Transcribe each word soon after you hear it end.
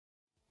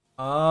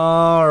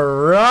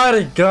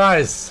Alrighty,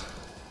 guys.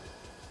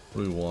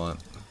 What do we want?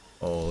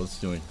 Oh, let's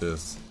do like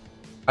this.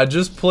 I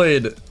just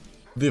played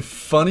the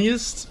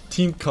funniest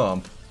team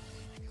comp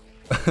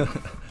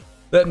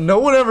that no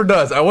one ever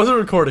does. I wasn't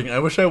recording. I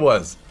wish I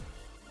was.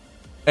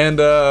 And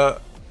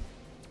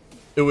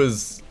it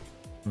was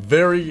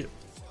very,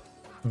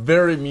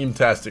 very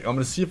meme-tastic. I'm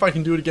gonna see if I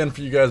can do it again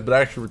for you guys, but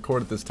actually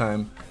record it this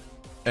time.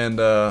 And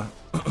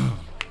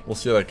we'll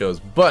see how that goes.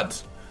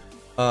 But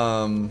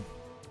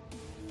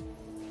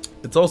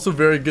it's also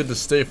very good to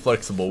stay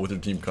flexible with your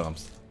team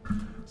comps.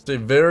 Stay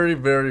very,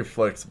 very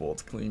flexible.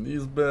 Let's clean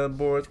these bad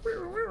boys.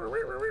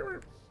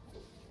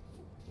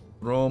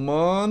 Throw them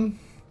on.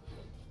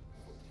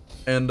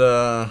 And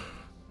oh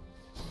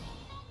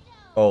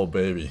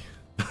baby.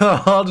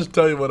 I'll just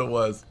tell you what it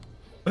was.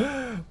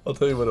 I'll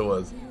tell you what it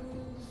was.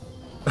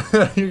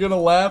 You're gonna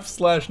laugh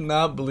 /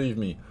 not believe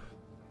me.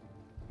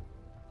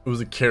 It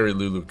was a carry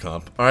LULU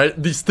comp. Alright,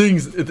 these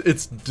things,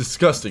 it's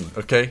disgusting,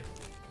 okay?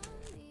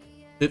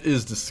 It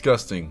is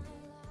disgusting.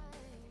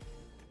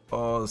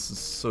 Oh, this is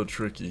so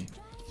tricky.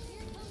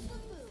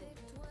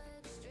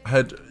 I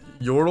had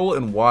Yordle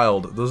and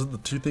Wild. Those are the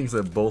two things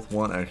I both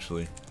want,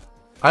 actually.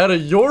 I had a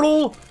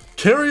Yordle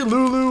carry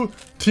LULU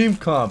team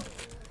comp.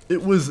 It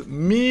was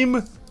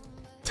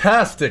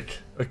meme-tastic,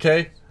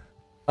 okay?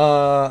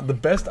 The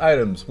best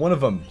items, one of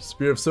them,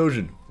 Spear of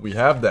Sojin. We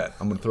have that.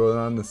 I'm gonna throw that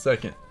on in a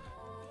second.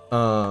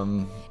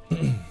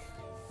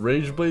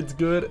 Rage Blade's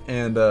good,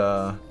 and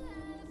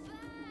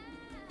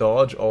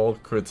Dodge all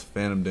crits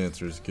Phantom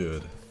Dancer is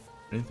good.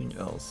 Anything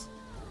else?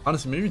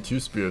 Honestly, maybe 2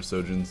 Spear of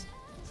Sojins.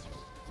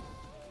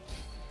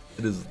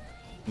 It is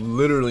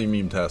literally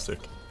meme-tastic.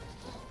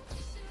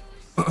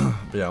 But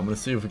yeah, I'm gonna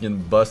see if we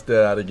can bust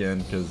that out again,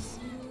 because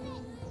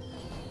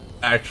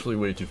actually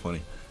way too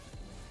funny.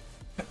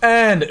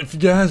 And if you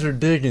guys are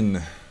digging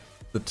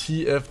the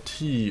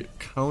TFT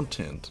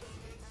content,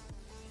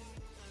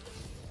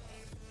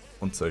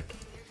 one sec.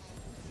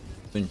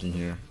 Thinking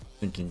here.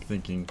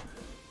 Thinking.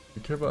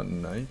 You care about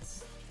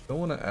knights? Don't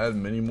want to add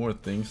many more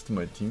things to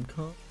my team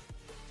comp.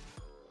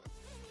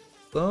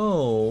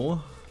 So,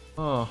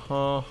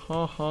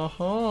 Arthas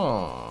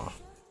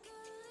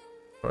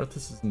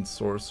and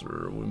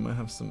Sorcerer. We might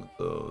have some of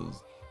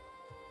those.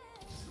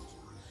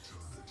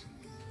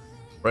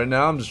 Right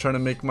now, I'm just trying to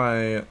make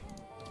my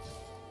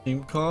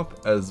team comp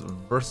as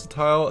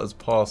versatile as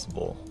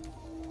possible.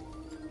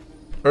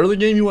 Early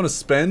game, you want to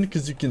spend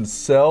because you can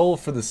sell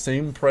for the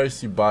same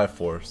price you buy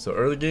for. So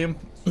early game,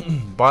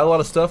 buy a lot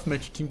of stuff,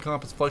 make your team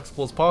comp as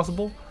flexible as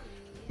possible.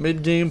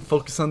 Mid game,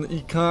 focus on the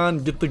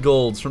econ, get the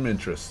golds from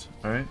interest.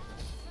 Alright?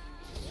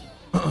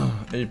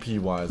 AP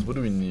wise, what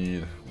do we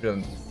need? We got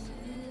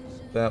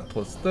that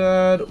plus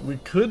that. We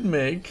could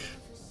make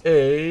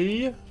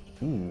a...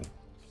 Ooh.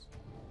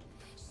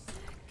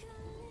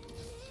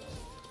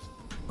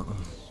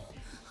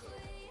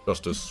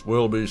 Justice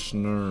will be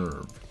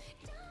snurved.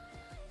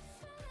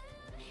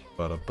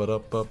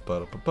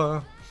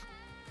 Ba-da-ba-da-ba-ba-da-ba-ba.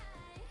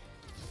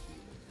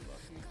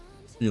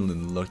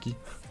 Feeling lucky.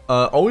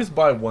 Always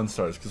buy 1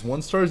 stars, because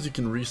 1 stars you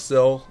can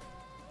resell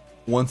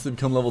once they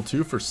become level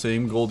 2 for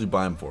same gold you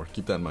buy them for.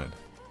 Keep that in mind.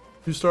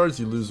 2 stars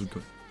you lose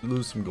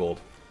some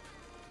gold.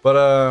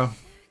 But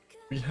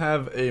we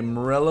have a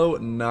Morello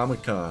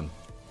Namicon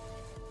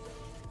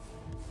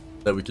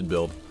that we could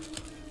build.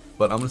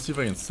 But I'm gonna see if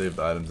I can save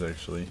the items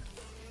actually.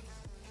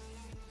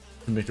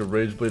 Make a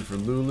Rage Blade for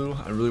LULU.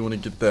 I really want to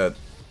get that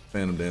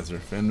Phantom Dancer.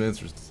 Phantom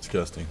Dancer is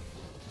disgusting.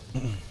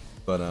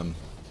 But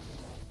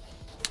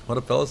what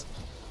up, fellas?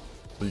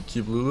 Will you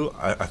keep LULU?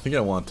 I think I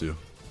want to.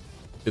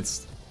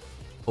 It's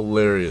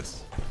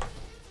hilarious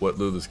what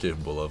LULU's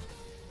capable of.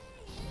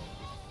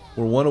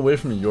 We're 1 away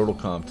from a Yordle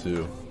comp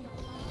too.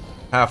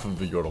 Half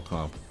of a Yordle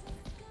comp.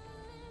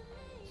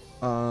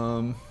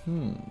 I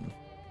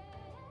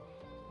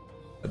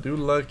do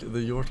like the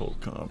Yordle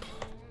comp.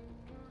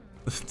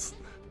 It's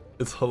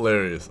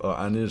hilarious. Oh,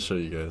 I need to show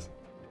you guys.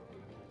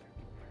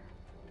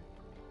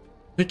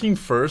 Picking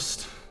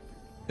first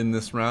in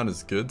this round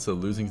is good, so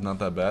losing's not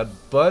that bad,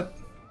 but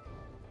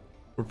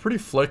we're pretty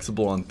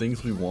flexible on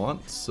things we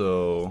want,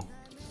 so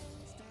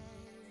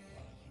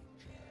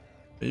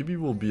maybe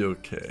we'll be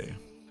okay.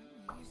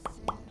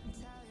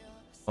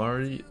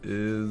 Ari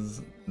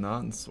is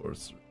not in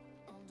Sorcerer.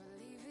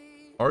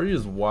 Ari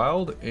is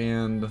Wild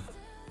and...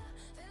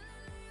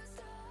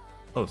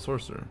 Oh,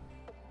 Sorcerer.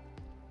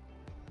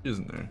 He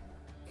isn't there.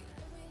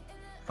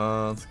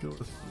 Let's go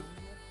with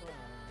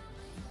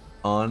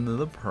On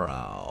the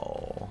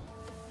Prowl.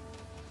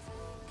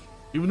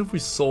 Even if we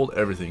sold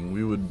everything,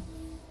 we would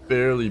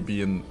barely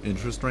be in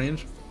interest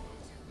range.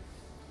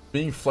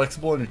 Being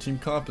flexible on your team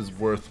comp is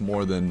worth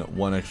more than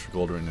 1 extra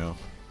gold right now.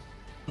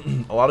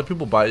 A lot of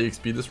people buy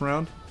EXP this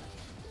round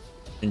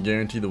and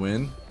guarantee the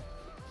win,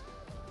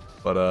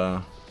 but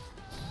I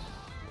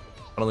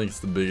don't think it's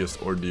the biggest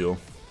ordeal.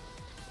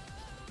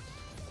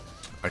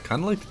 I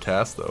kind of like the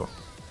cast though.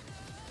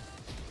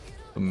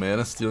 The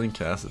mana stealing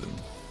Cassidon.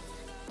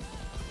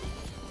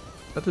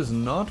 That is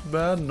not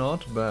bad,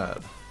 not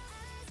bad.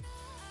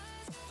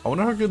 I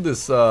wonder how good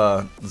this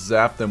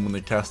zap them when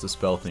they cast a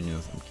spell thing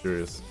is. I'm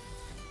curious.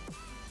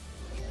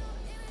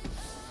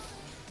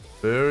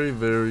 Very,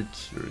 very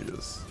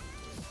curious.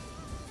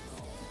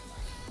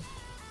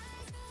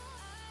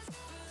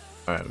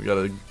 Alright, we got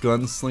a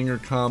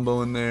gunslinger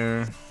combo in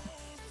there.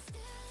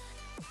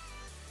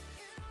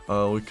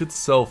 We could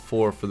sell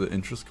 4 for the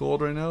interest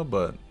gold right now,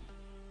 but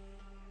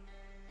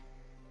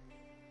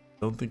I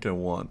don't think I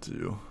want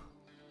to.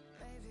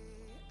 I'm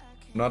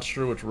not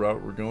sure which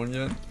route we're going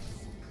yet.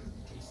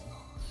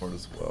 Or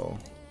as well.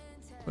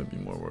 Might be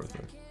more worth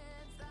it.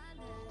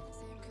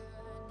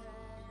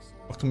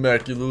 Welcome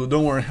back, you Lulu.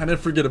 Don't worry, I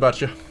didn't forget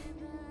about you.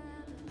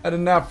 I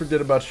did not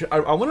forget about you.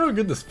 I wonder how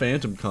good this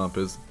Phantom comp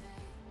is.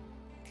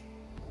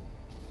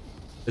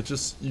 It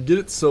just, you get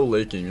it so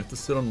late game. You have to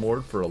sit on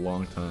Mord for a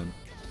long time.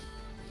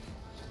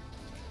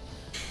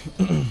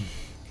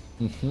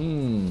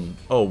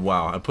 Oh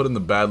wow, I put in the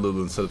bad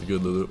Lulu instead of the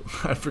good Lulu.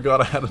 I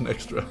forgot I had an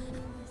extra.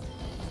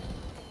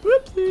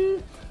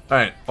 Whoopsie.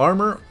 Alright,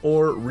 armor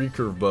or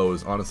recurve bow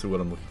is honestly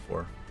what I'm looking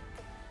for.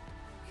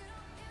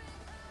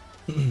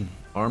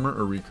 Armor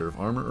or recurve?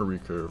 Armor or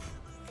recurve?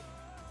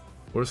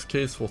 Worst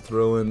case, we'll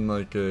throw in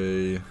like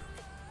a...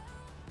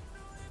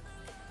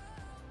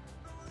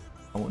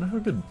 I wonder how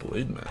good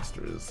Blade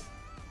Master is.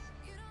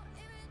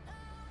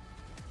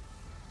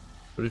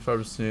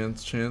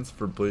 35% chance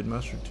for Blade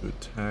Master to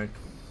attack.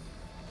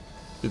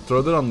 You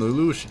throw that on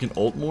Lulu, she can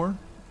ult more?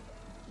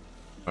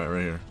 Alright,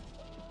 right here.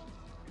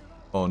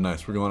 Oh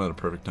nice, we're going at a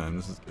perfect time,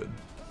 this is good.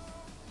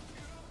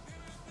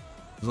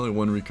 There's only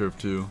one recurve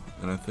too,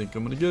 and I think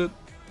I'm gonna get it.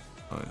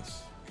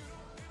 Nice.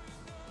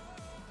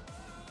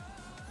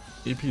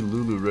 AP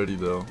Lulu ready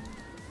though.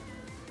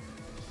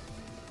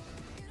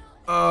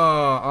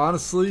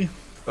 Honestly,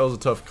 that was a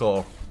tough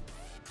call.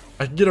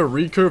 I could get a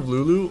recurve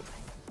Lulu.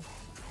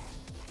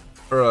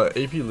 Or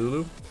AP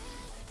Lulu.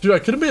 Dude, I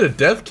could have made a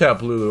death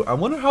cap Lulu. I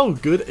wonder how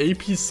good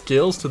AP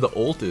scales to the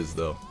ult is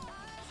though.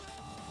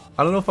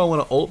 I don't know if I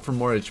want to ult for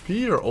more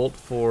HP or ult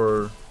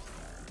for...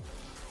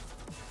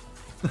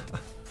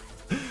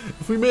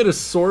 If we made a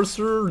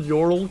sorcerer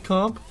Yordle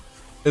comp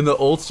and the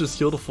ults just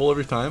heal to full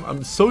every time,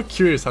 I'm so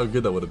curious how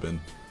good that would have been.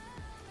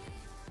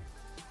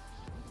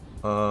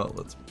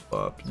 Let's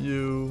pop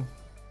you.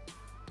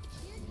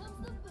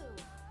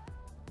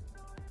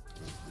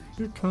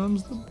 Here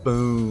comes the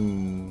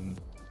boom.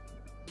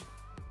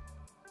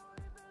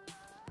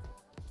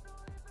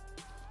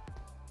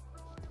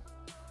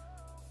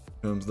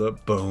 Comes the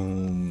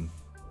boom.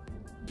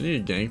 Getting a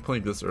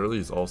gangplank this early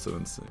is also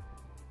insane.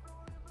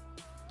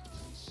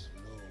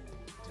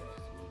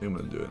 I'm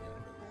gonna do it.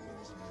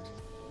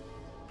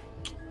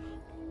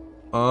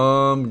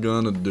 I'm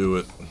gonna do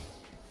it.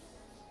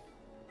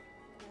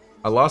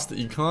 I lost the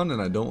econ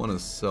and I don't want to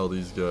sell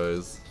these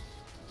guys.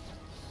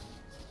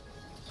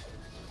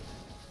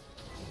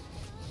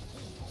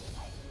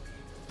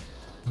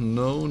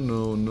 No,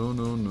 no, no,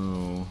 no,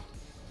 no.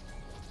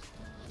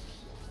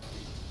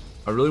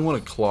 I really want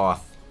a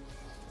cloth.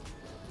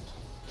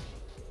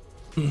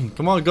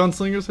 Come on,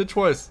 gunslingers, hit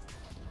twice.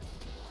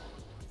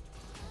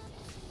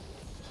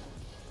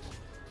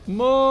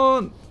 Come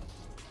on.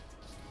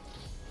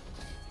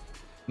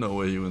 No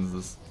way he wins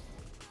this.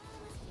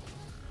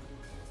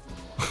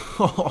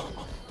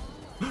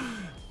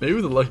 Maybe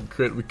with a lucky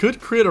crit. We could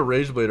create a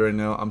Rage Blade right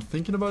now. I'm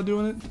thinking about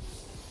doing it.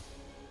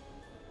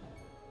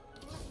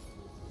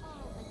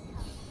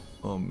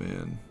 Oh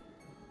man.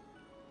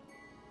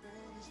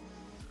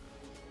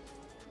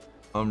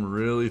 I'm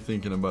really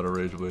thinking about a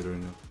Rage Blade right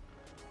now.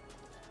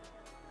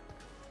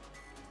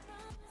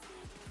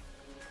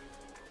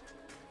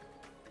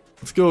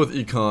 Let's go with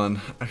Econ.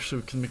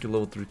 Actually, we can make a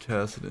level 3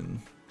 Cassidon.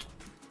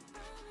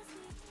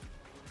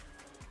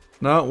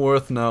 Not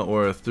worth, not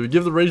worth. Do we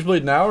give the Rage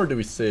Blade now or do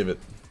we save it?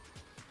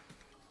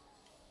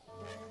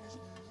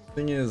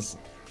 Thing is,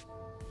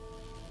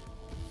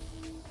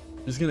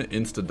 he's gonna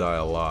insta die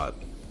a lot.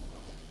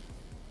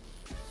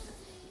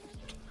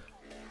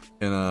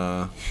 And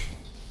a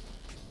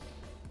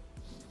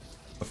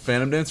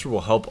Phantom Dancer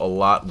will help a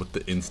lot with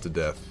the insta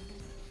death.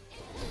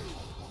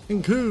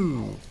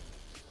 Cool.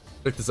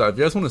 Check this out. If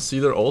you guys want to see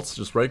their ults,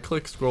 just right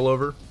click, scroll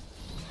over,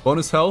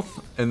 bonus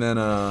health, and then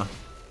a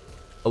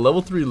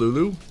level 3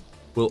 Lulu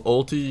will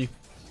ulti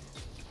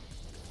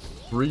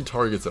 3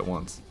 targets at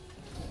once.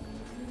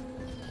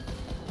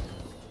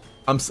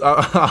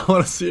 I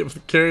want to see if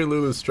the carry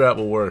Lulu strat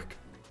will work.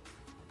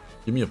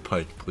 Give me a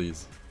pike,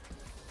 please.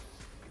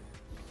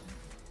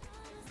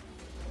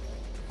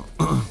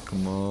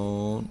 Come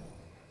on.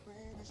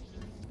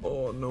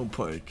 Oh, no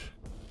pike.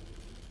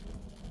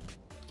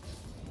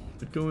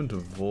 Could go into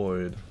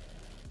void.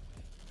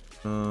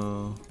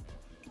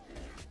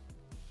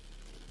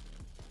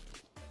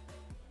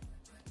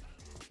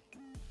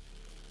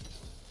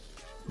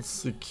 Let's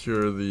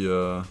secure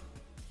the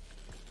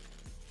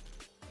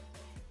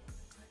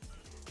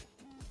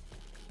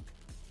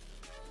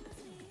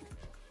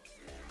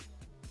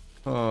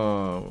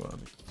oh,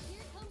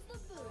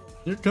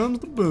 here comes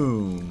the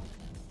boom.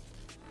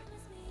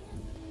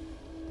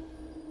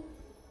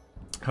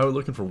 How are we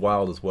looking for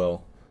wild as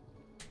well?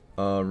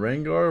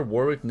 Rengar,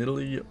 Warwick,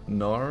 Nidalee,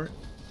 Gnar.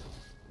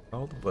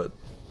 But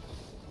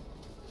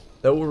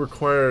that will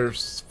require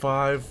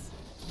 5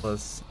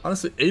 plus,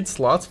 honestly, 8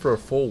 slots for a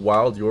full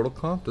wild Yordle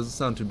comp. Doesn't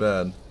sound too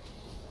bad.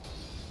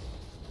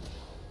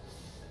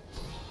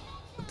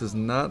 It does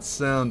not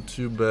sound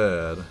too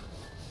bad.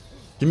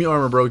 Give me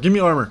armor, bro. Give me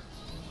armor.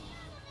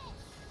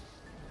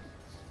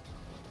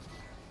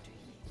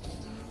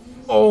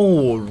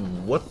 Oh,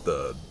 what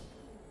the?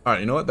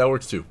 Alright, you know what? That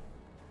works too.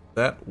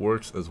 That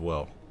works as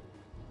well.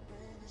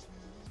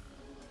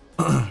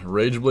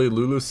 Rageblade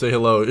Lulu, say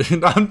hello.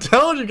 I'm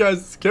telling you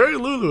guys, scary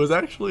Lulu is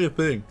actually a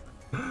thing.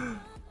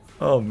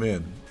 Oh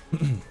man.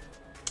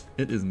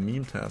 It is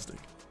meme-tastic.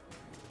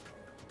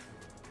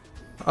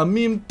 A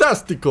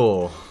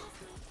meme-tastical.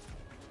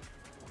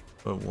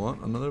 I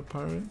want another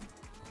pirate.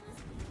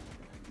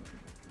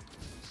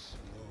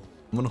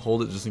 I'm gonna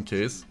hold it just in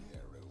case.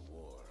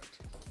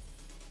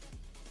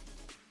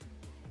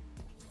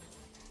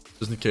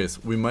 Just in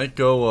case. We might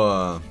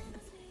go,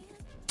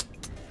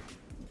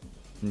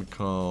 let me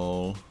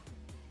call.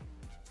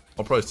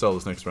 I'll probably sell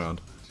this next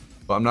round.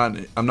 But I'm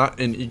not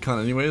in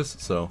econ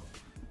anyways, so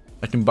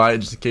I can buy it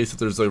just in case if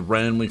there's like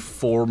randomly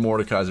 4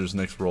 Mordekaisers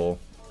next roll.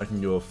 I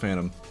can go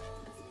Phantom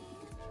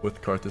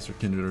with Karthus or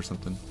Kindred or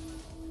something.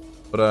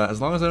 But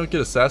as long as I don't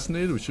get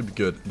assassinated, we should be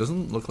good. It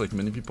doesn't look like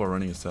many people are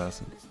running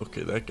assassins.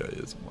 Okay, that guy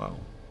is. Wow.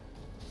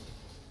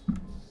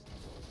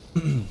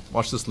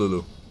 Watch this,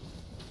 Lulu.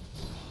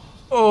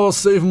 Oh,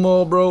 save them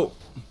all, bro.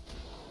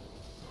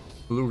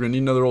 Lulu, we're gonna need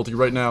another ulti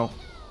right now.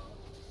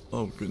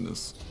 Oh,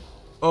 goodness.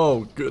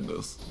 Oh,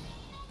 goodness.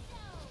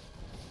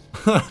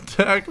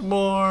 Attack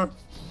more.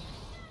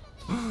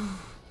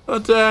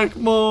 Attack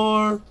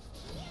more.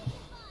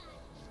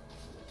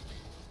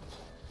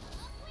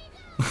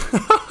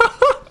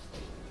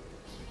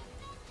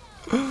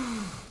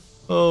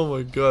 Oh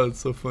my god, it's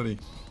so funny.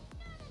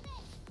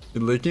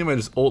 In late game, I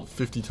just ult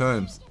 50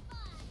 times.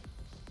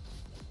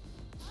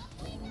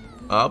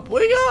 Up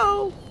we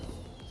go!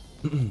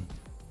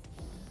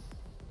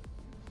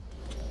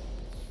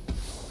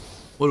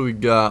 What do we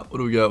got? What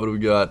do we got? What do we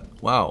got?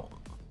 Wow.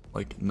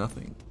 Like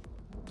nothing.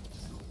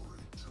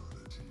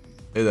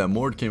 Hey, that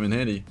Mord came in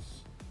handy.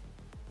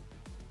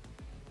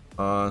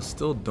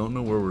 Still don't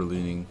know where we're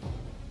leaning.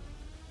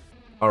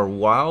 Our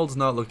Wild's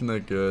not looking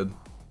that good.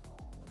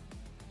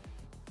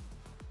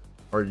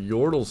 Our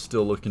Yordle's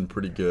still looking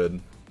pretty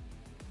good.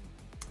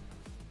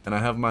 And I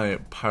have my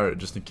Pirate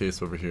just in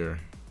case over here.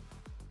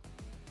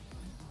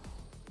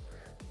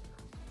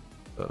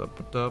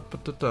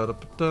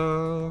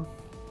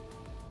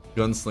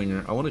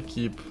 Gunslinger. I want to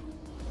keep.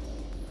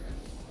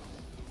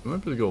 We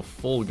might be able to go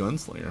full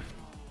Gunslinger.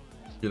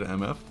 Get an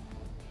MF.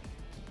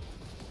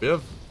 We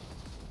have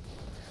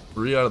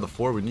 3 out of the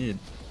 4 we need.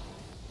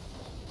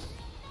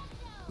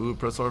 Ooh,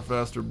 press R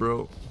faster,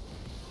 bro.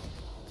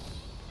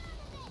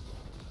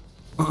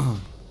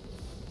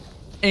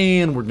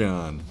 And we're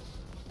gone.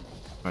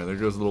 Alright, there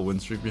goes the little win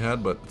streak we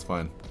had, but it's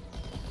fine.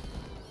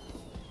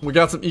 We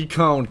got some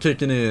econ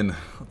kicking in.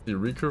 Let's see,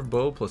 recurve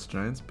bow plus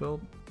giant spell.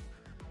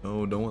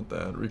 No, don't want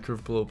that.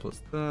 Recurve blow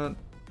plus that.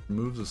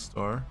 Removes a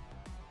star.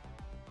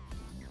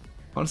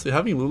 Honestly,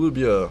 having Lulu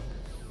be a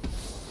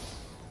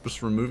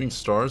just removing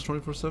stars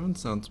 24/7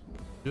 sounds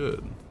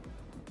good.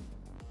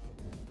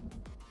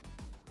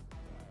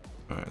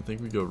 Alright, I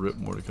think we go rip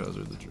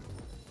Mordekaiser the trick.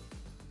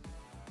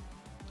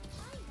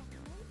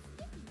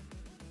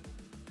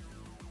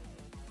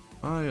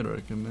 I'd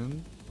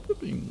recommend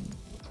flipping.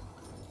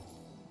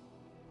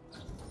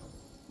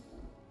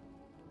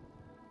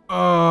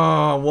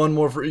 Ah, one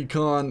more for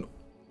econ.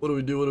 What do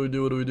we do? What do we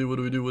do? What do we do? What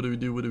do we do? What do we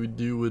do? What do we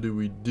do? What do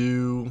we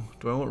do?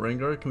 Do I want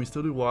Rengar? Can we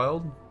still do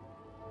wild?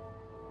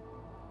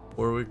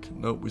 Warwick?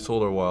 Nope, we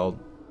sold our wild.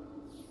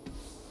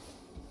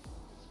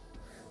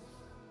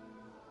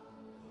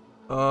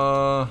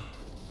 I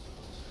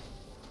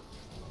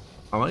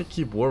might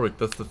keep Warwick,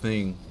 that's the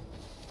thing.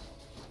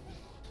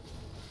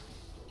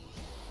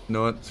 You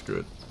know what? Screw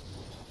it.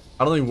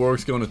 I don't think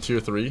Warwick's going to tier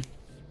 3.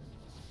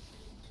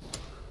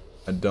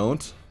 I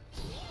don't. So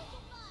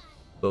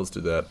let's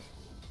do that.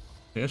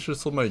 I think I should have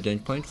sold my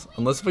Gangplanks.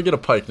 Unless if I get a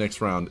Pike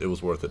next round, it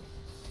was worth it.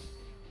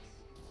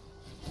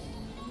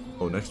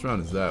 Oh, next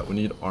round is that. We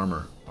need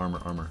armor.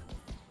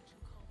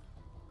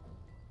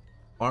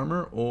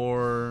 Armor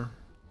or...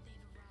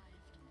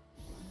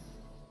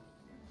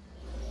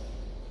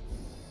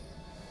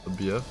 a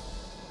BF?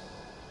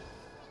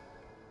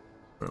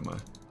 Where am I?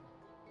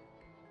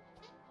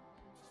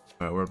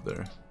 Alright, we're up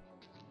there.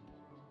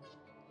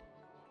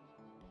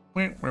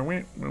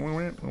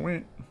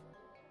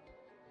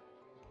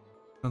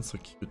 Sounds so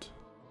cute.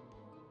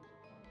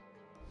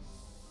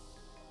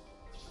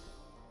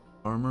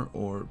 Armor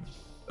or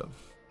BF?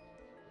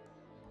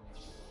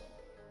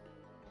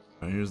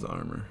 Alright, here's the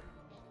armor.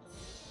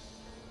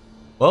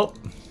 Well,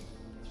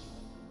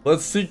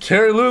 let's see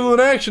carry Lulu in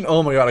action.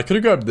 Oh my god, I could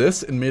have grabbed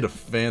this and made a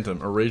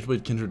Phantom, a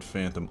Rageblade Kindred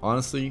Phantom.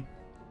 Honestly,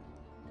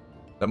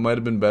 that might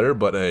have been better,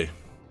 but hey.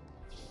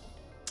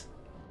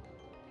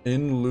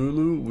 In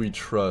Lulu, we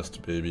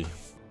trust, baby.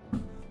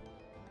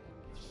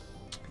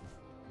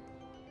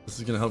 This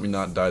is gonna help me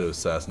not die to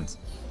assassins.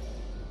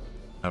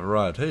 I've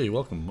arrived. Hey,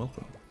 welcome,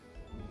 welcome.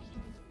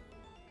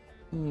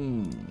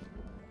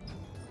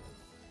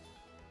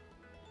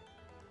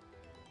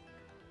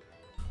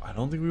 I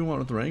don't think we want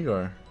with the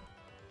Rengar.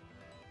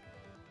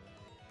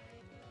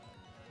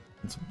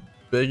 It's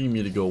begging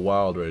me to go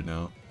wild right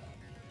now.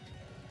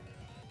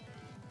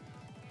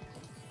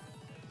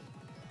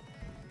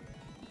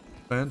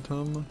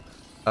 Phantom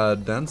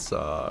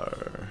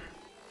Dancer.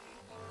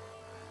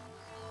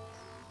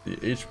 The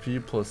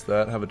HP plus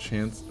that have a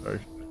chance.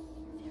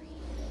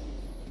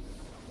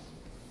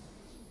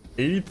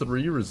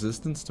 83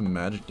 resistance to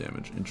magic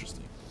damage.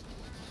 Interesting.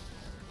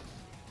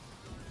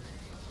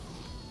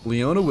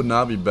 Leona would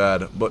not be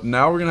bad, but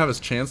now we're gonna have his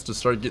chance to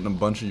start getting a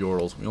bunch of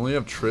Yordles. We only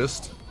have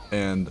Trist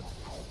and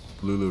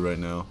Lulu right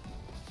now.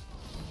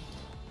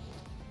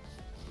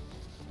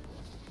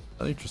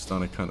 I think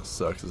Tristana kind of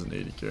sucks as an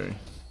AD carry.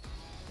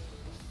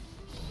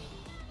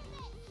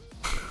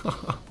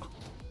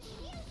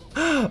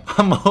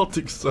 I'm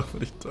ulting so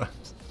many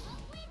times.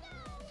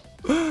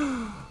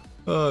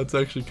 Oh, it's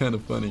actually kind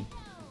of funny.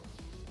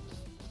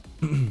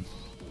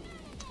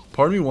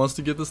 Part of me wants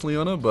to get this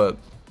Leona, but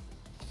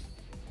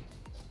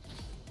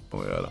oh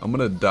my god, I'm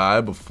gonna die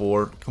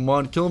before. Come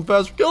on, kill him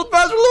faster,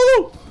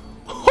 Lulu!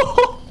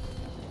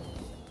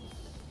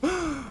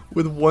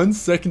 With 1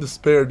 second to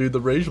spare, dude,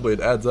 the Rage Blade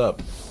adds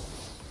up.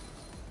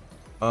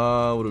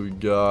 What do we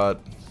got?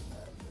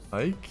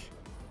 Ike?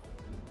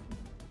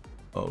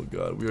 Oh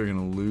god, we are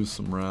gonna lose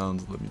some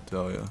rounds, let me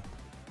tell ya.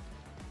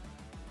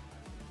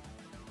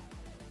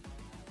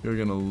 You're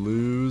gonna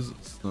lose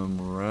some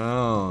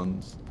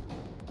rounds.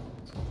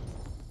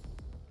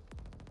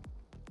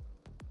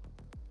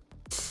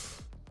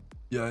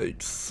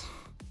 Yikes.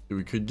 Dude,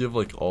 we could give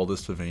like all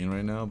this to Vayne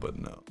right now, but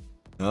no.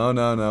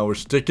 No, we're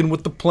sticking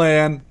with the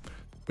plan.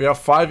 We have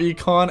 5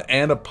 econ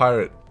and a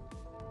pirate.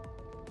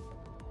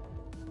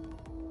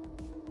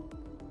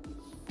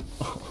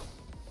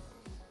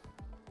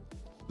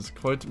 It's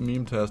quite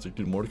meme-tastic,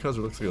 dude. Mordekaiser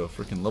looks like a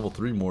freaking level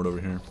 3 Mord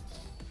over here.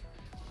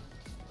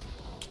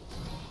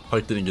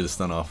 Pike didn't get a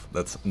stun off.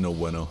 That's no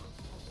bueno.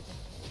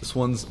 This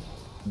one's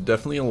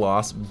definitely a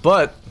loss,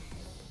 but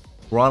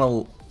we're on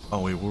a...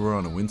 Oh wait, we're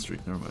on a win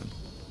streak. Never mind.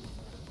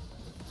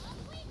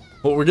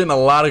 Well, we're getting a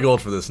lot of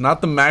gold for this.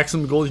 Not the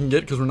maximum gold you can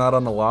get because we're not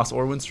on a loss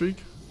or win streak.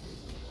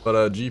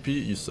 But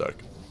GP, you suck.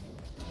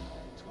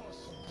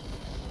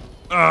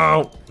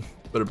 Oh!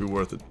 Better be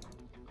worth it.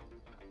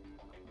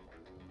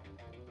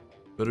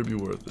 Better be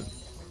worth it.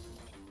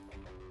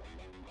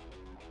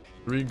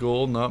 3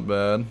 gold, not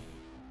bad.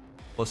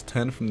 Plus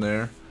 10 from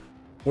there.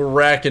 We're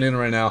racking in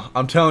right now.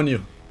 I'm telling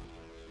you.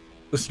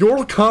 This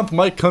Yordle comp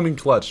might come in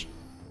clutch.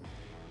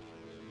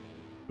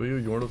 Do we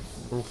do Yordle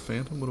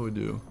Phantom? What do we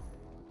do?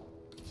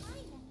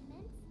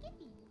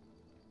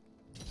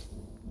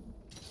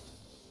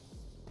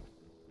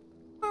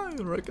 I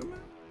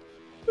recommend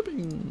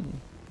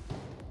shipping.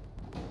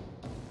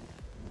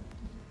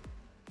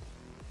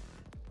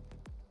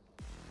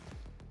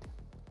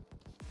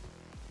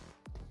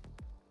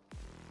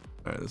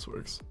 Alright, this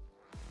works.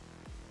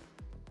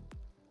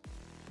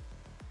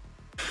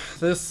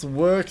 This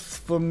works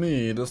for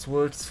me. This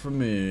works for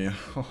me.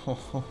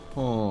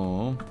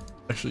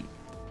 Actually.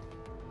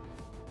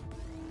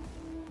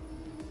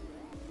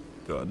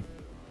 God.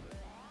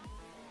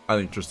 I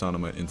think Tristana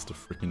might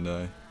insta-freaking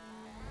die.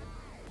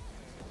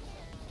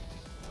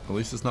 At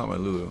least it's not my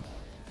Lulu.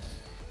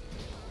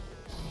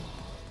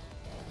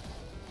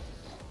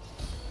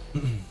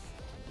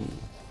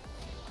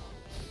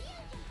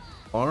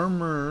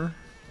 Armor.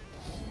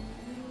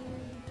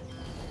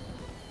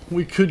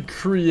 We could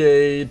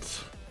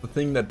create the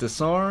thing that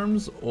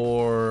disarms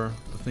or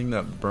the thing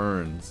that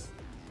burns.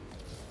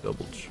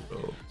 Double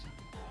choke.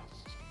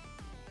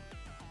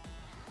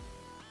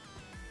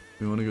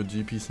 We want to go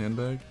GP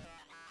sandbag?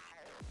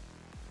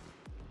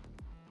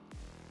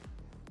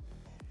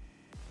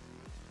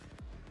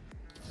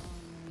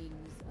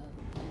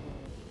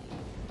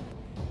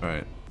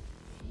 Alright.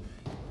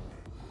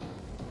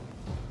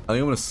 I think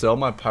I'm gonna sell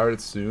my pirate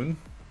soon.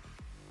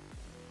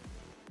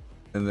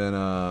 And then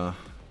it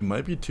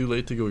might be too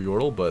late to go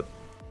Yordle, but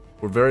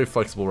we're very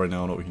flexible right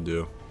now on what we can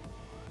do.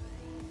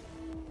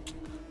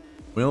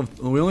 We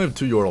only have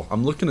 2 Yordle.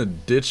 I'm looking to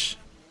ditch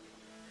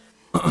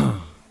a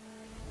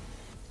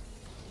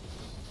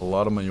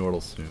lot of my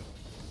Yordles soon.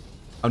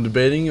 I'm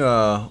debating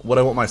what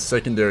I want my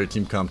secondary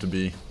team comp to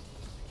be.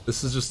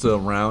 This is just a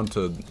round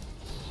to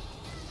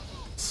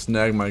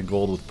snag my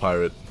gold with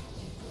pirate.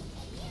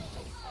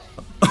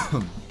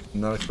 I'm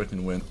not expecting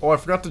to win. Oh, I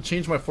forgot to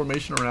change my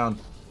formation around.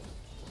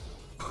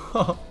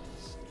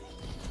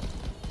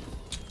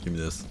 Give me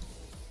this.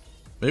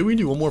 Maybe we can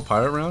do one more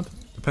pirate round.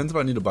 Depends if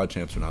I need to buy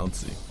champs or not. Let's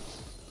see.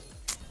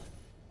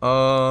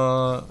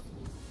 Oh,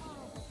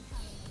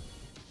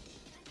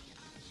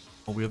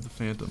 we have the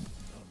Phantom.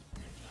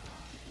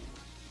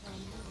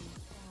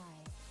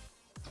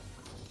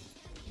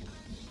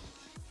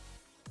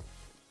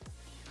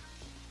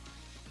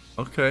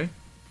 Okay.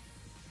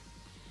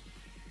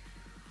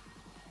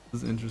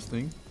 This is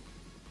interesting.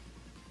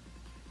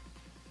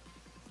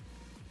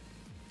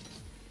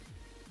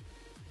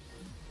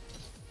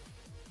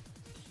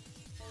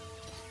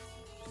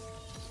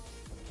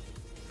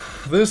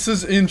 This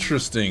is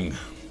interesting.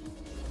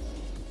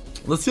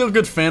 Let's see how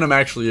good Phantom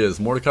actually is.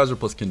 Mordekaiser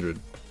plus Kindred.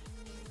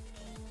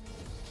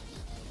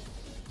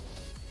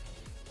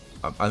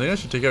 I think I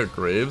should take out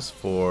Graves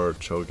for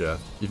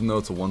Cho'Gath, even though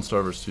it's a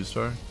 1-star versus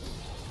 2-star.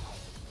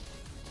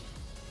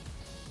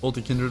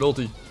 Ulti, Kindred,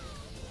 ulti.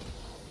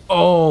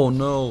 Oh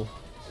no.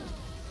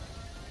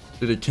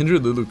 Dude, a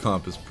Kindred Lulu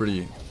comp is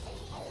pretty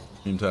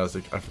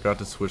fantastic. I forgot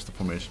to switch the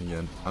formation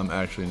again. I'm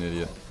actually an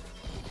idiot.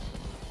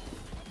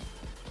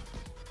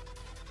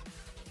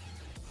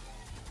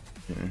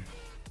 Here.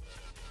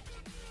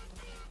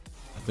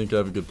 I think I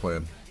have a good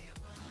plan.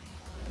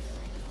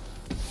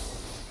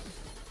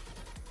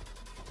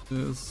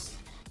 This.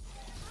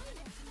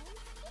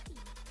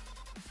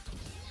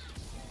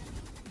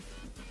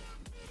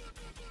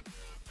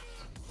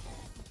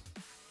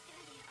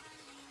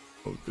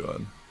 Oh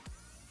god.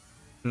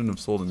 Shouldn't have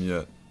sold him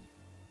yet.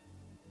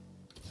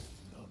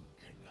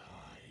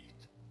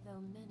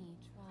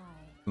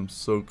 I'm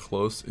so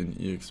close in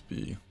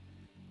EXP.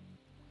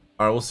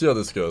 Alright, we'll see how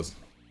this goes.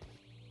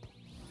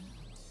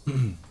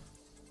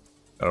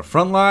 Got a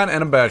front line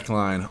and a back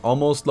line.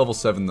 Almost level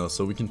 7 though,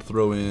 so we can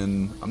throw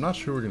in... I'm not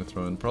sure we're going to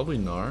throw in. Probably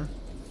Gnar.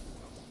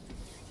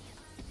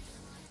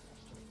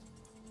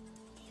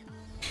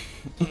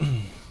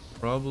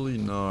 Probably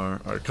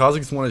Gnar. Alright,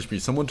 Kha'Zix's 1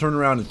 HP. Someone turn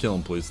around and kill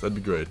him, please. That'd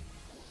be great.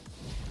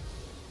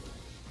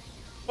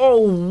 Oh,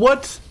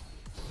 what?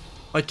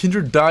 My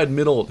Kindred died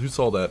mid-ult. Who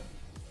saw that?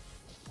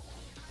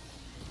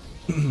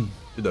 Dude,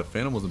 that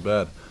Phantom wasn't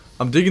bad.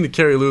 I'm digging to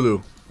carry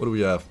Lulu. What do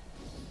we have?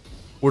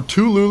 We're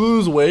 2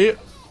 Lulus away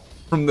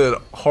from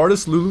the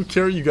hardest Lulu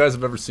carry you guys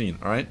have ever seen,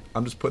 alright?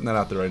 I'm just putting that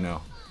out there right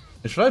now.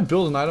 And should I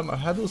build an item? I've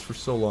had those for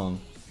so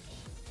long.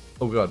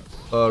 Oh god.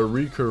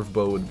 Recurve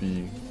bow would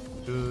be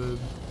good.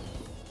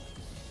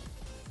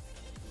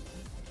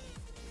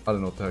 I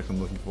don't know what the heck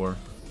I'm looking for.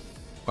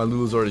 My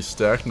Lulu's already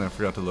stacked and I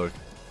forgot to look.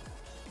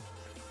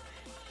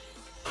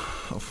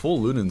 A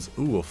full Ludens.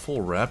 Ooh, a full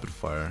rapid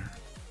fire.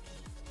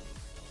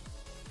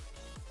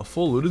 A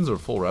full Ludens or a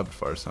full rapid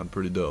fire sound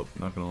pretty dope,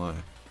 not gonna lie.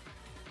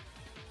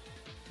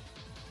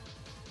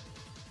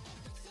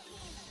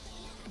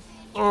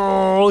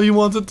 Oh, he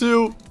wants it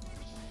too.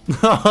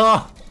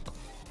 I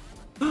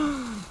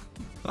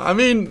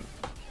mean,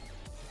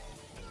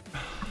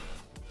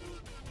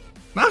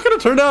 not gonna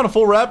turn down a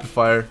full rapid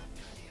fire.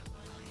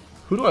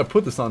 Who do I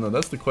put this on though?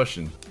 That's the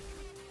question.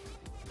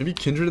 Maybe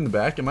Kindred in the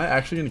back. Am I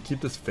actually gonna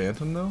keep this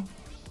Phantom though?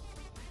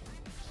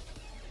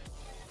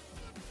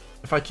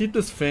 If I keep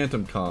this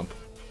Phantom comp,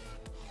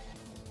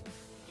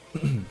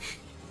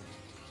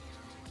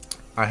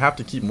 I have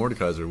to keep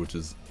Mordekaiser, which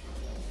is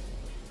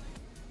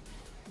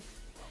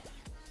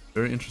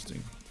very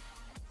interesting.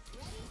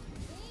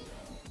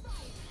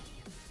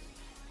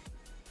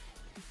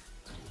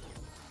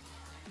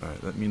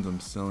 Alright, that means I'm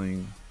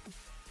selling...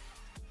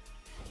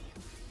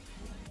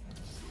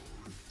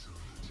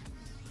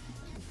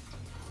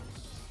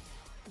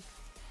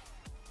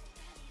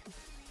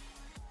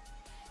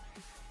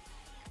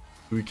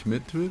 Do we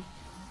commit to it?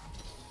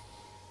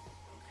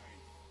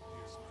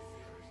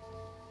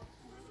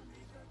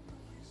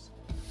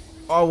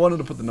 Oh, I wanted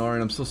to put the Gnar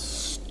in. I'm so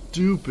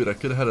stupid. I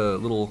could have had a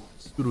little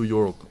pseudo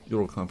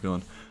Yorl comp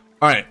going.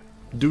 Alright.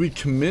 Do we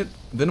commit?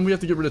 Then we have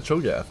to get rid of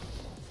Cho'Gath.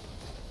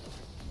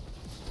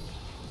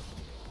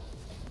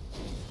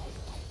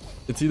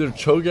 It's either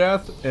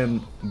Cho'Gath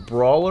and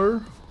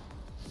Brawler.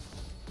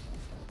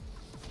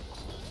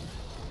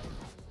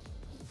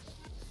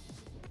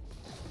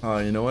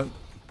 You know what?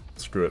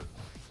 Screw it.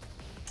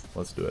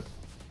 Let's do it.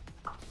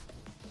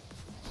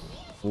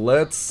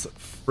 Let's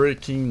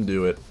freaking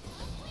do it.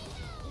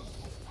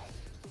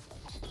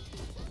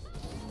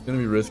 It's gonna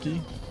be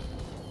risky.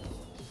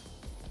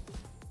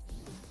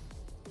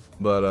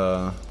 But,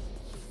 oh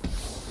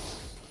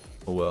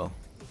well.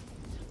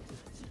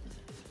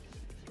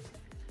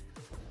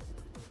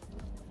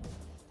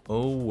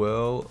 Oh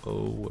well,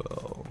 oh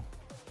well.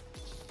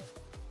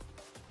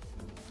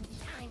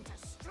 Time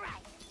to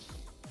strike.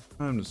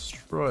 Time to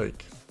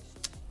strike.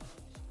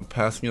 I'm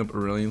passing up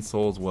Aurelion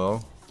Soul as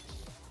well.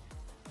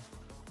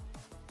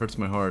 Hurts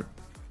my heart.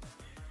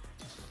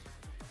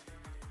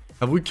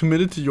 Have we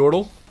committed to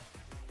Yordle?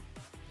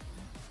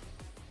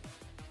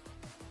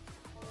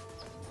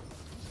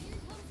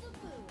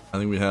 I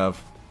think we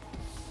have.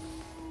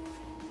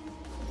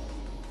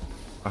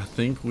 I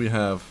think we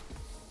have.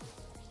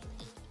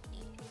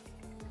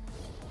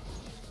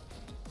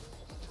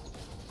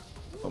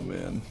 Oh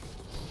man.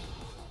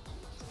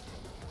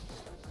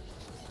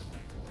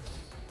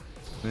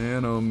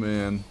 Man, oh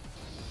man.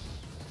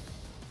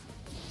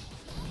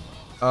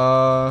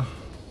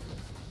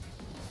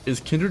 Is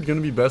Kindred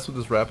gonna be best with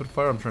this rapid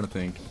fire? I'm trying to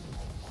think.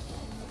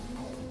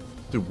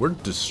 Dude, we're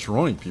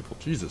destroying people.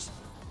 Jesus.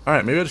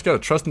 Alright, maybe I just gotta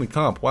trust in the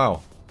comp.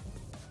 Wow.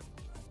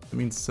 That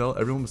means sell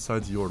everyone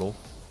besides Yordle.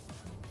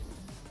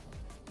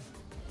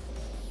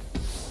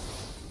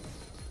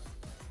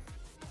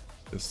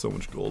 There's so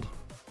much gold.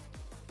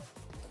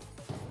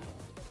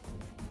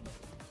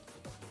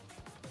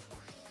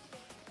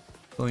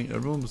 Selling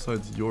everyone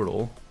besides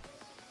Yordle.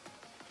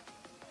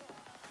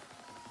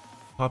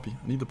 Poppy.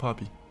 I need the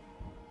poppy.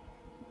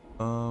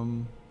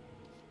 We're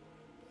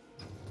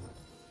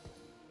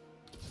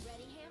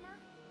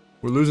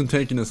losing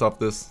tankiness off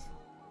this.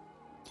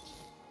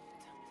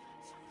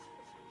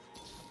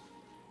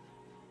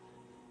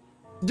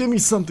 Give me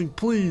something,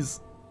 please.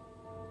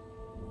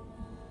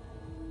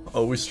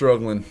 Oh, we're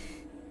struggling.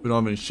 We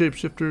don't have any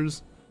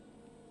shapeshifters.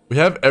 We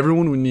have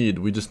everyone we need.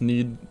 We just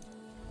need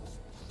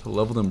to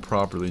level them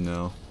properly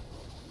now.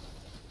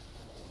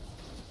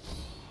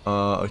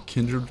 A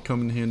kindred would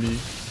come in handy.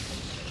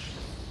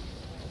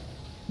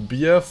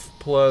 BF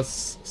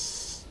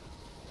plus...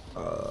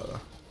 Oh,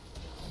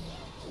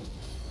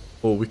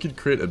 we could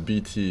create a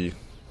BT.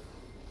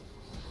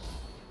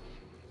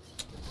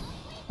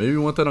 Maybe we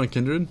want that on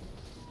kindred?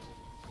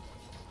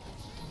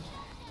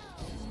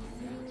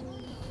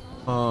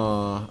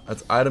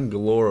 That's item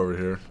galore over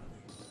here.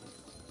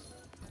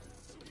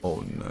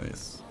 Oh,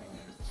 nice.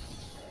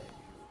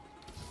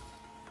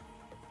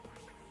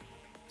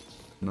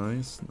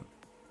 Nice.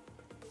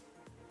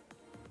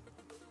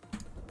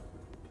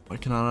 I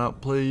cannot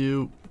outplay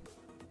you.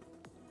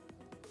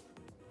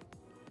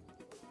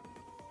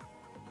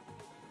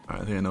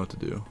 Alright, I think I know what to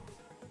do.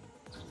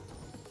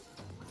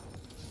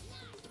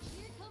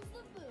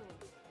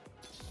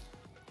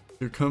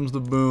 Here comes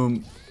the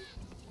boom.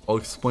 I'll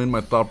explain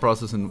my thought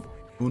process in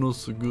uno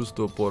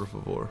segundo, por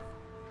favor.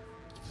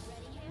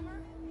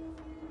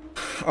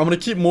 I'm gonna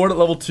keep Mord at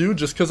level 2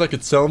 just because I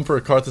could sell him for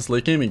a card this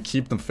late game and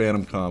keep the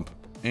Phantom comp.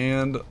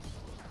 And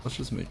let's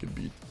just make it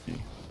BT.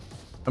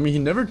 I mean, he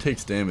never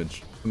takes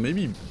damage. So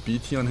maybe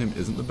BT on him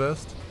isn't the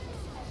best.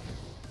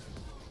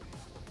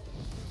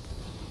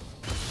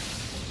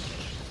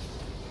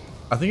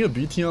 I think a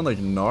BT on like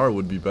Gnar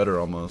would be better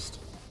almost.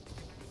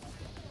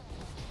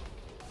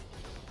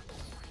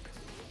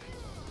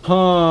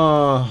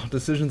 Huh.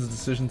 Decisions.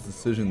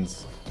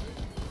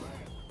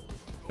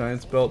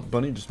 Giant's belt.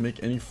 Bunny, just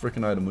make any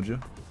freaking item, would you?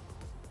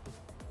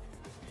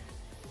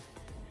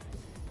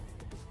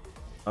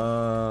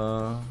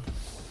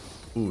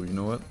 Ooh, you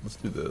know what? Let's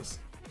do this.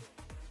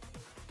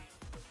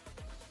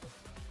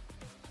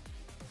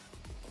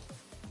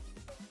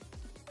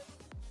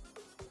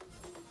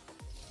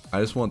 I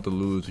just want the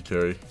Lulu to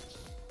carry.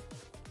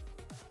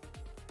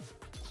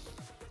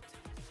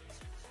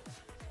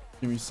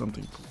 Give me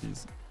something,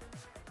 please.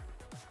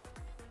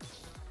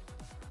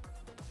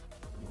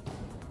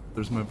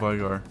 There's my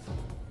Vigar.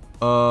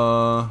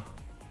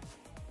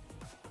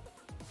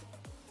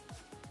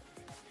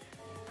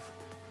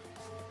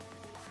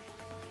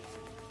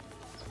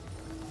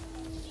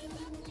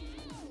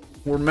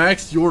 We're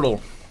max Yordle.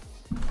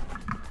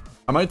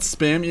 I might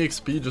spam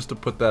EXP just to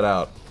put that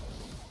out.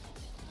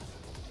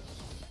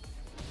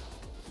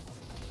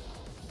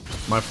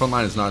 My front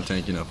line is not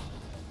tanky enough.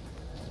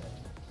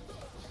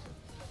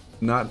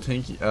 Not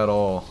tanky at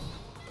all.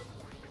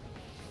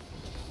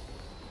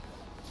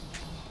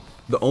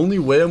 The only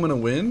way I'm gonna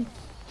win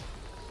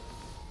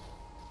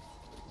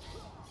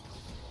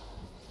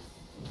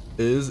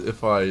is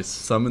if I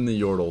summon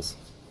the Yordles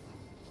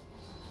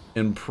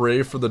and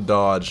pray for the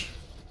dodge.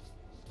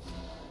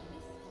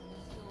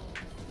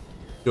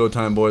 Go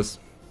time, boys.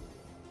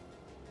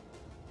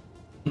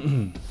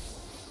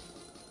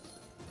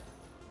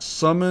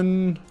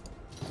 Summon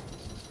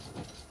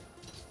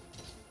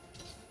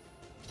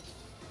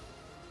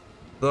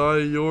the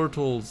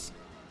Yordles.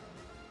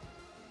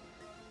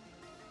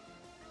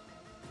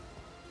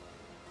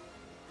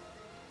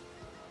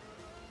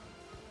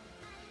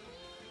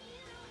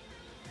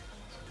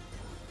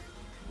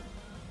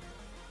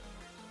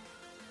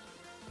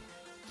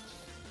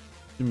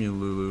 Give me a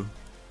Lulu.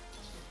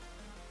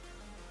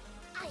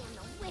 I am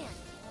the wind.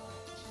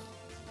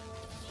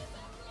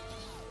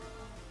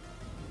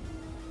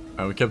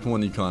 Alright, we kept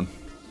one econ.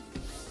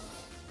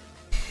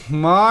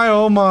 My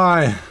oh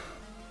my!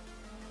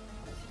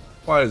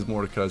 Why is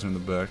Mordekaiser in the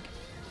back?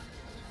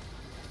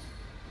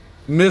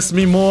 Miss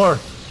me more!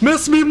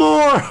 Miss me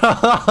more!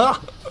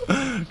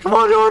 Come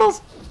on,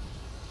 Yordles!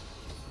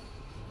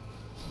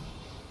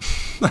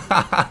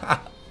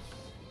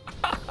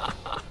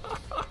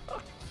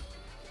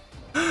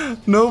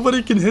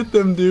 Nobody can hit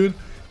them, dude.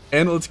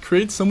 And let's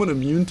create someone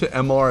immune to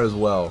MR as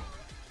well.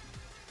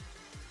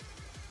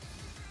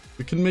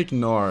 We can make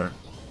Gnar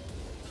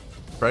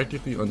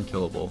practically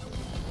unkillable.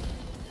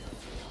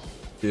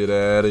 Get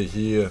out of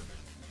here.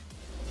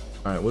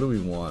 Alright, what do we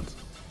want?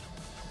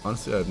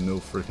 Honestly, I have no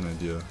freaking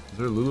idea. Is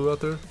there a Lulu out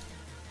there?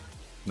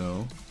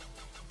 No.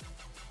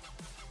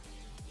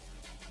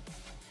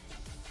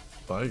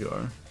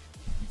 Vigar.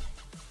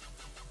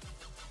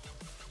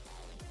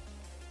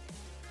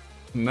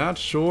 Not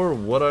sure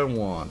what I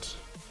want.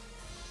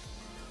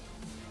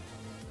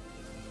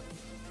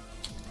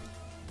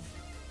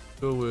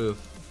 Go with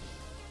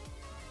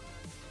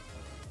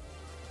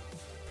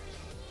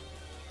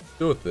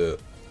it.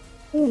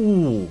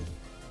 Ooh.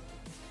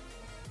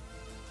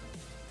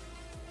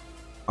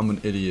 I'm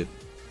an idiot.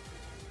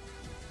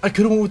 I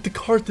could have went with the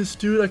Karthus,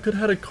 dude. I could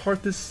have had a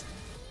Karthus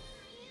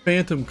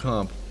Phantom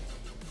comp.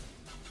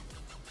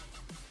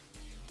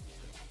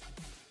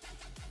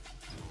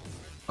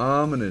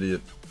 I'm an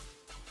idiot.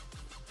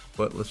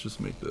 But let's just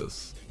make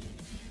this.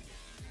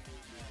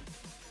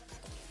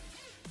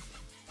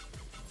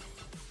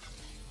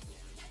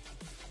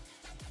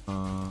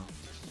 What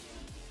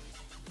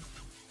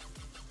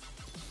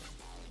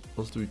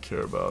else do we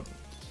care about?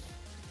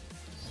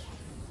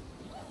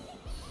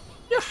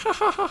 Yeah.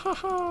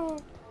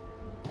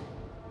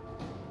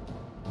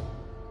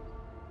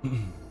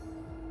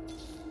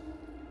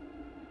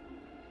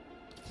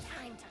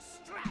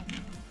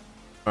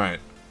 Alright.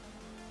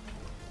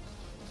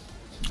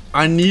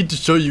 I need to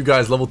show you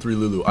guys level 3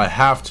 Lulu. I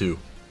have to.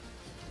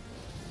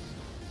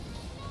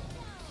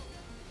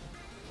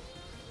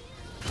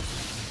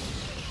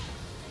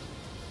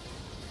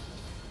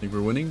 Think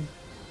we're winning?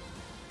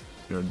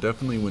 We are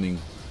definitely winning.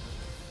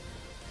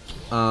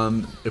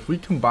 If we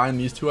combine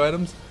these two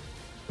items,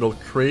 it'll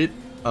create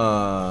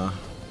item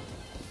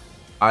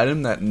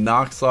that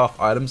knocks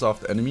off items off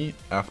the enemy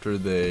after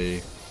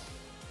they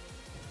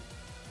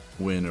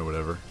win or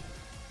whatever.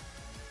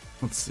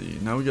 Let's see.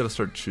 Now we gotta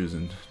start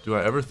choosing. Do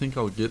I ever think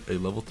I'll get a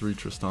level 3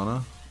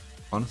 Tristana?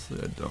 Honestly,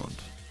 I don't.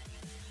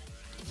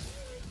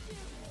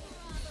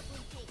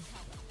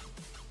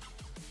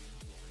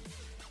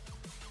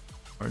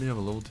 I already have a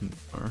level 2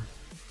 Nar.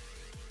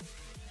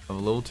 I have a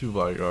level 2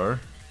 Vigar.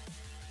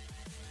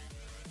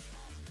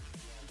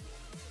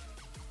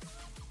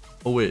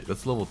 Oh wait,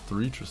 that's level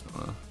 3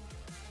 Tristana.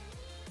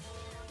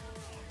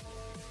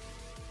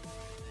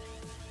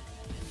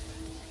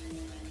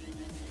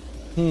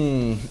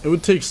 It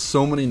would take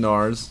so many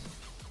Nars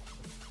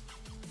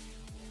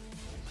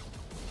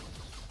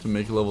to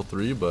make a level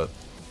 3, but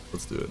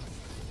let's do it.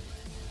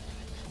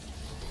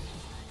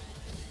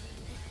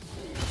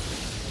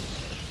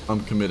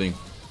 I'm committing.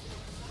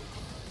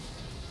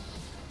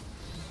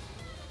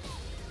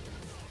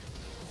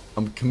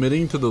 I'm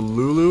committing to the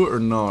Lulu or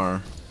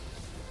Nar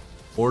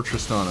or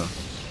Tristana.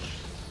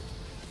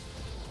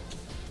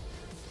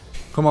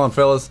 Come on,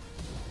 fellas.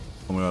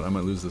 Oh my god, I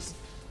might lose this.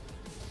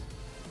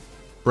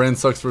 Brand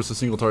sucks versus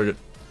single target.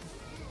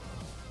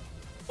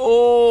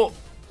 Oh,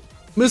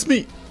 miss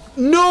me.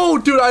 No,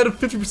 dude, I had a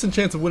 50%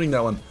 chance of winning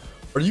that one.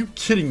 Are you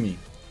kidding me?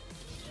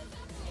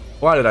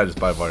 Why did I just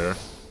buy Fire?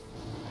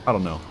 I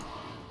don't know,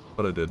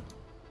 but I did.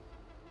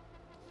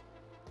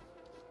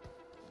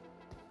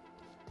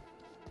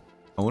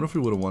 I wonder if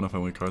we would have won if I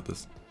went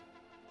Karthus.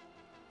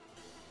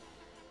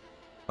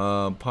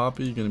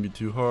 Poppy gonna be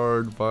too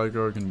hard.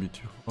 Vigar gonna be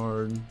too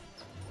hard.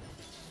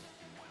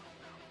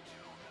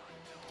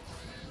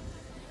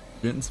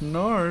 Getting some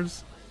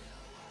Nars.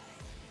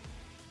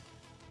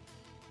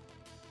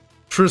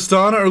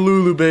 Tristana or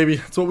Lulu, baby.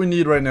 That's what we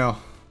need right now.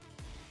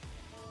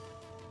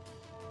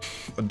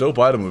 A dope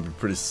item would be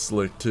pretty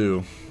slick,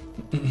 too.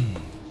 Go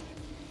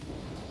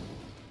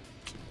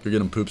get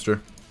him,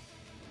 Poopster.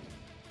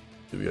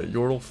 Okay, we got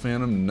Yordle,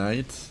 Phantom,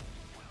 Knight.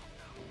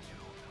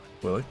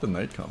 Well, I like the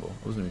Knight combo.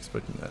 I wasn't even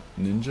expecting that.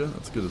 Ninja?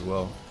 That's good as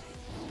well.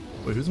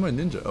 Wait, who's my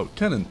ninja? Oh,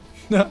 Kennen.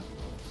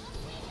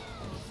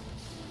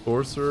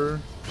 Sorcerer.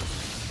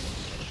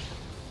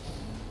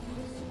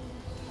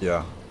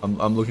 Yeah,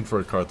 I'm looking for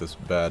a card that's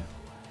bad.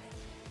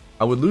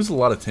 I would lose a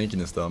lot of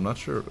tankiness though. I'm not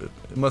sure.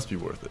 It must be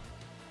worth it.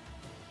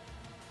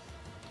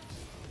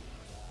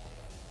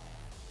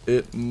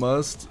 It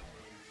must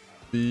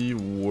be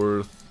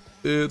worth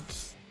it.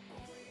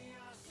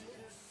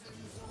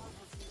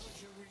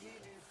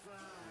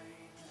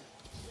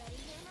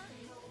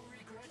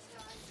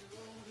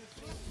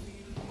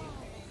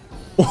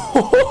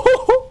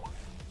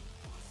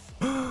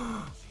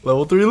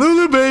 Level 3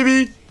 Lulu,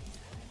 baby!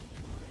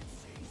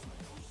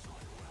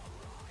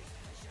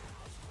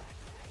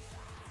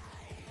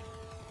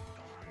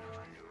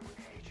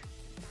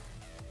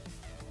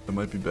 It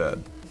might be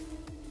bad.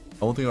 I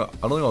don't think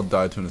I'll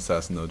die to an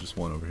assassin though, just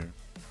one over here.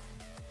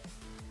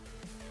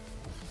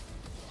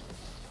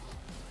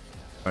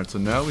 Alright, so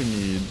now we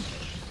need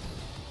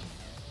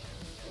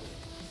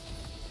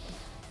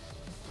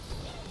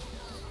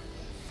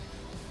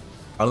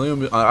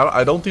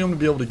I don't think I'm gonna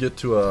be able to get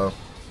to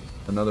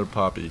another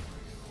Poppy.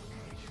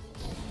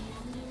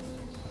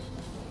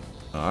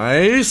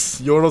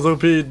 Nice! Yordle's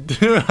OP.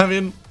 Dude, I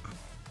mean,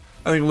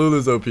 I think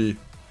Lulu's OP.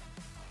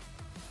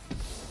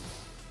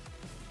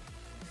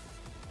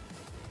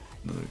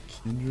 Another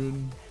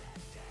Kindred.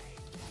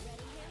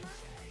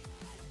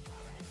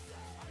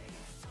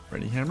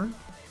 Ready hammer?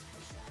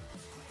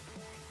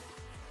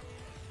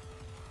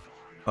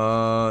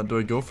 Do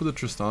I go for the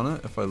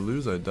Tristana? If I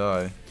lose, I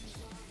die.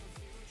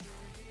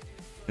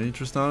 Any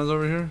Tristanas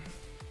over here?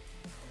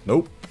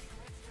 Nope.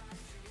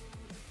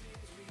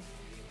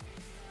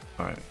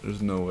 Alright,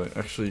 there's no way.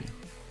 Actually,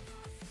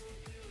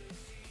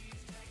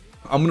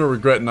 I'm gonna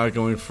regret not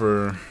going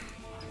for...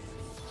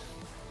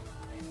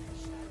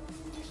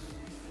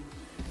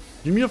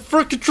 Give me a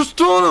frickin'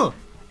 Tristana!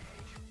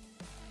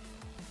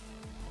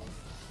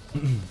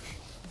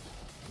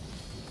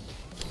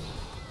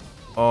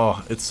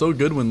 Oh, it's so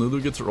good when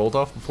Lulu gets her ult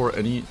off before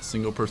any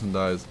single person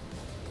dies.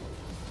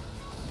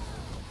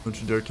 Don't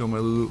you dare kill my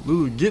Lulu.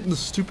 Lulu, get in the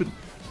stupid...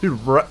 Dude,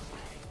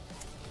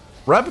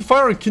 rapid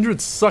fire on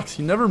Kindred sucks.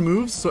 He never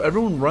moves, so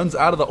everyone runs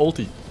out of the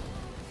ulti.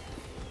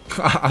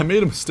 I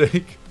made a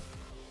mistake.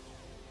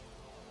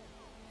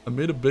 I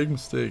made a big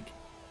mistake.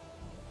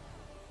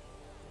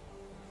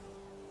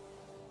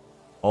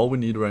 All we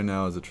need right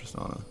now is a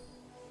Tristana.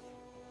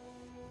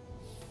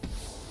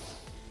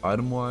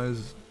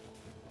 Item-wise,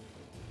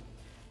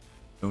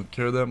 don't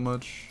care that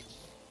much.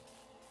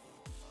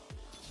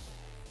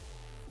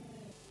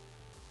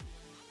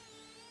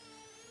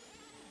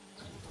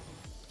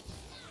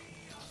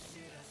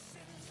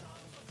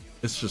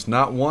 It's just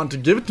not wanting to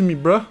give it to me,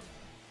 bruh.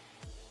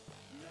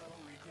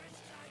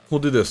 We'll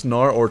do this,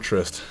 Gnar or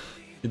Trist.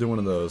 Either one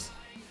of those.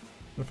 I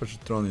wonder if I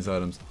should throw on these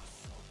items.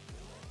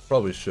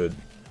 Probably should.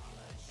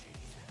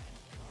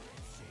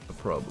 I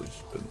probably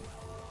should.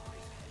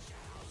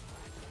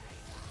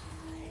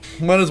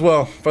 Might as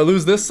well. If I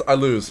lose this, I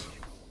lose.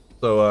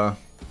 So,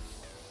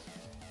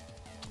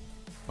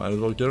 might as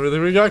well get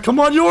everything we got. Come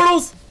on,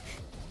 Yordles!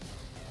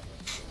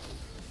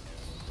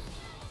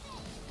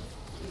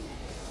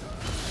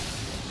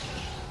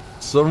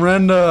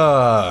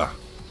 Surrender!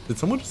 Did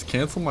someone just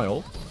cancel my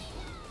ult?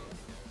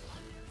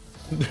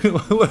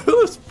 Look at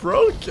this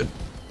broken!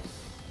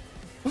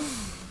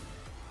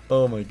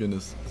 Oh my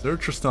goodness. Is there a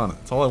Tristana?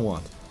 That's all I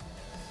want.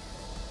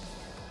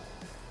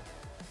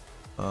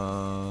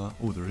 Oh,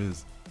 there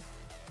is.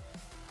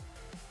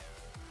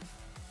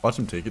 Watch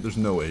him take it. There's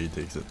no way he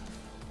takes it.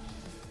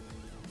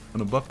 I'm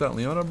gonna buff that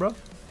Leona, bro.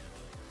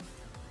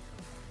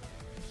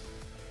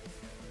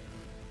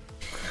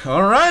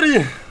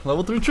 Alrighty!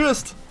 Level 3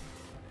 Trist.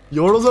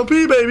 Yordles OP,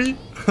 baby!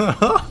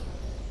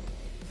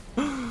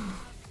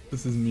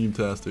 This is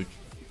meme-tastic.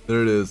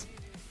 There it is.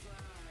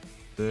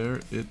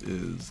 There it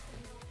is.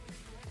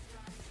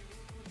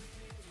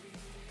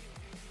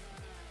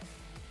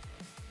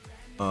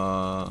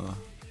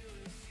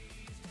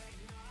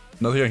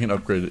 Nothing I can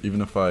upgrade it,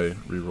 even if I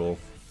reroll.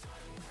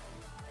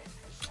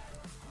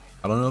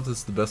 I don't know if this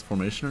is the best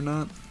formation or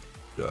not.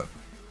 God.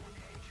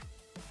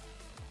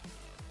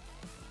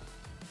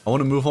 I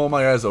want to move all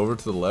my guys over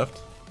to the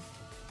left.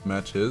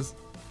 Match his.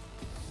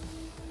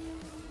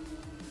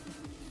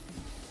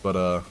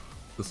 But,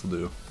 this'll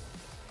do.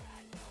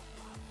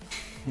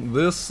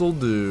 This'll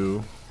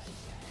do.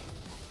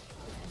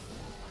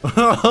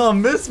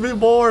 Miss me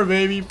more,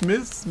 baby.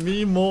 Miss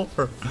me more.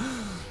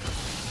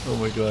 Oh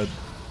my god.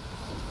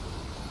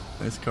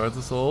 Nice card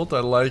this ult.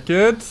 I like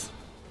it.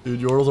 Dude,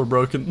 Yordles are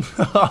broken.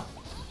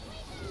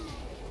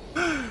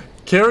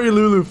 Carry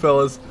Lulu,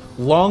 fellas.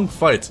 Long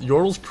fights.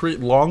 Yordles create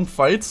long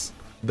fights.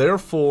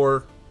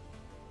 Therefore,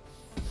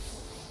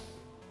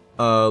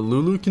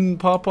 Lulu can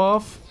pop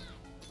off.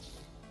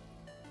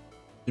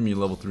 Give me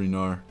level 3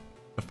 Gnar.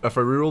 If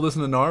I reroll this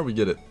in a Gnar, we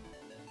get it.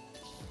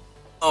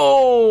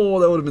 Oh,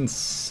 that would have been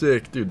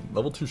sick. Dude,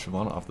 level 2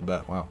 Shyvana off the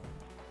bat. Wow.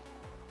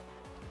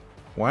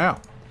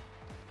 Wow.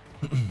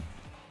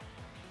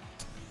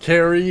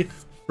 Carry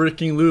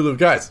freaking Lulu.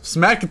 Guys,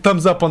 smack a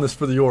thumbs up on this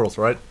for the Yordles,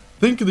 right?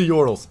 Think of the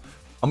Yordles.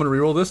 I'm going to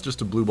reroll this just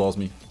to blue balls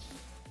me.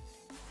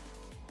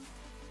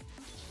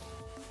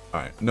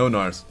 Alright, no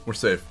Gnars. We're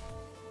safe.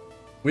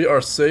 We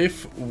are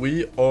safe.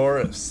 We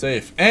are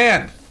safe.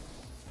 And...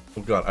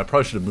 oh god, I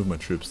probably should have moved my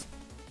troops.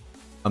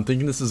 I'm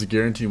thinking this is a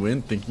guaranteed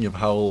win, thinking of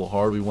how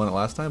hard we won it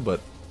last time, but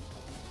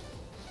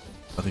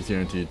nothing's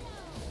guaranteed.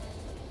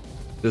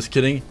 Just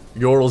kidding.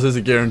 Yordles is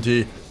a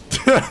guarantee.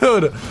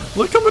 Dude,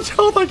 look how much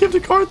health I give to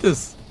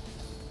Karthus.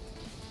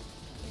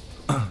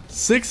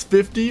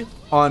 650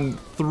 on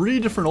 3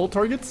 different ult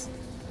targets?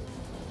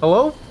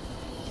 Hello?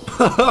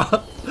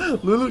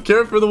 Lulu,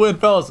 carry for the win,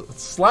 fellas.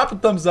 Slap a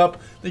thumbs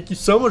up. Thank you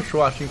so much for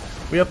watching.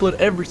 We upload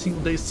every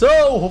single day,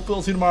 so hopefully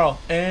I'll see you tomorrow.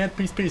 And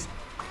peace, peace.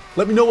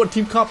 Let me know what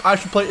team comp I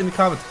should play in the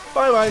comments.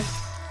 Bye, bye.